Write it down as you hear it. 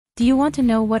Do you want to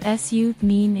know what SU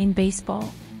mean in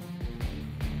baseball?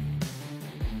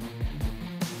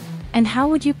 And how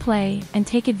would you play and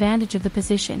take advantage of the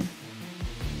position?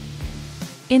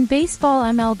 In baseball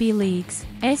MLB leagues,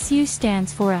 SU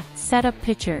stands for a setup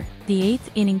pitcher, the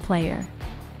eighth inning player.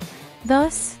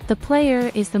 Thus, the player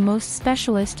is the most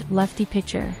specialist lefty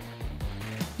pitcher.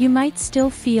 You might still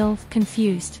feel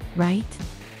confused, right?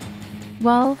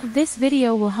 Well, this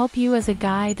video will help you as a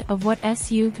guide of what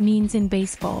SU means in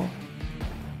baseball.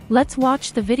 Let's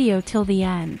watch the video till the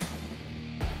end.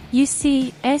 You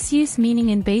see, SU's meaning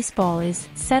in baseball is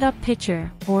setup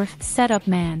pitcher or setup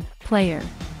man, player.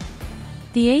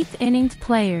 The eighth inning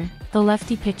player, the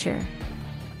lefty pitcher.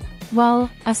 Well,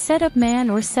 a setup man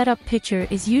or setup pitcher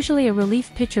is usually a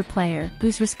relief pitcher player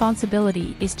whose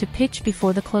responsibility is to pitch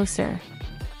before the closer.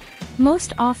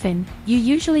 Most often, you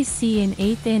usually see in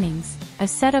eighth innings, a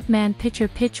setup man pitcher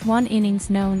pitch one innings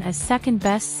known as second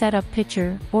best setup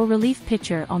pitcher or relief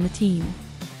pitcher on the team.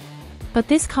 But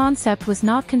this concept was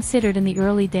not considered in the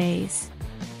early days.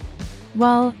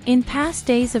 Well, in past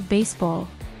days of baseball,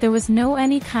 there was no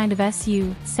any kind of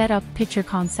SU setup pitcher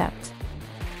concept.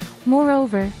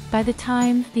 Moreover, by the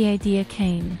time the idea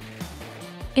came.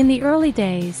 In the early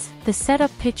days, the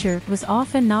setup pitcher was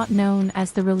often not known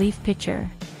as the relief pitcher,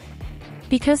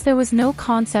 because there was no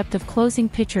concept of closing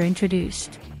pitcher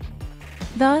introduced.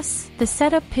 Thus, the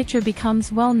setup pitcher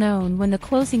becomes well known when the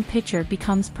closing pitcher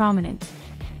becomes prominent.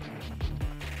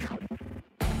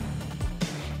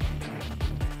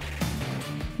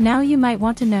 Now you might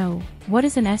want to know, what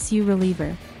is an SU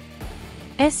reliever?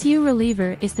 SU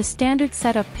reliever is the standard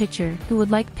setup pitcher who would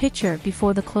like pitcher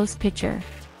before the close pitcher.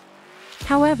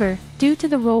 However, due to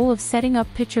the role of setting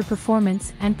up pitcher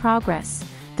performance and progress,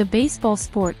 the baseball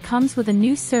sport comes with a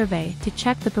new survey to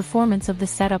check the performance of the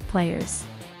setup players.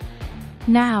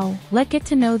 Now, let's get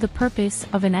to know the purpose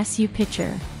of an SU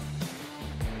pitcher.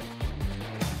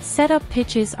 Setup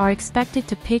pitches are expected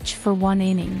to pitch for one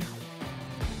inning.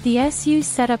 The SU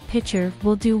setup pitcher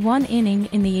will do one inning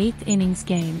in the eighth innings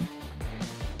game.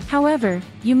 However,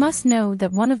 you must know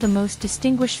that one of the most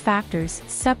distinguished factors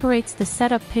separates the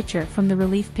setup pitcher from the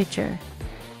relief pitcher.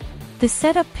 The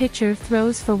setup pitcher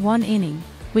throws for one inning,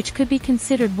 which could be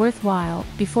considered worthwhile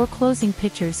before closing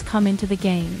pitchers come into the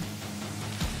game.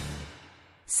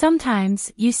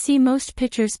 Sometimes, you see most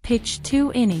pitchers pitch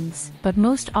 2 innings, but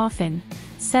most often,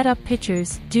 setup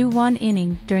pitchers do 1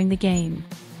 inning during the game.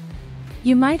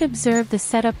 You might observe the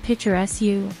setup pitcher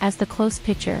SU as the close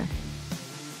pitcher.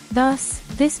 Thus,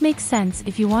 this makes sense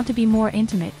if you want to be more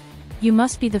intimate, you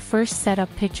must be the first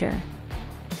setup pitcher.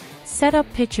 Setup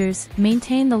pitchers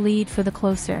maintain the lead for the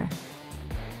closer.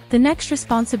 The next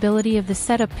responsibility of the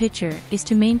setup pitcher is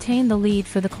to maintain the lead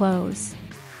for the close.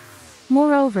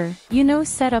 Moreover, you know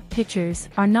setup pitchers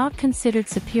are not considered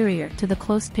superior to the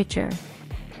close pitcher,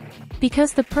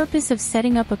 because the purpose of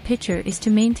setting up a pitcher is to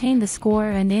maintain the score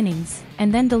and innings,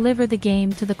 and then deliver the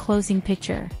game to the closing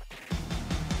pitcher.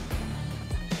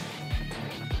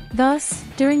 Thus,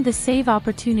 during the save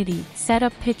opportunity,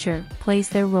 setup pitcher plays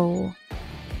their role.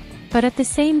 But at the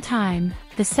same time,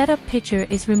 the setup pitcher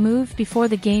is removed before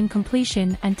the game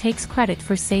completion and takes credit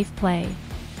for safe play.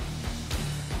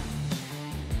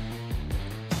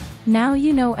 Now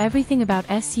you know everything about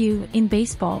SU in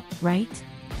baseball, right?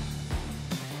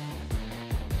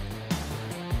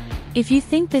 If you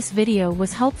think this video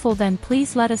was helpful, then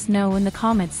please let us know in the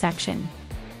comments section.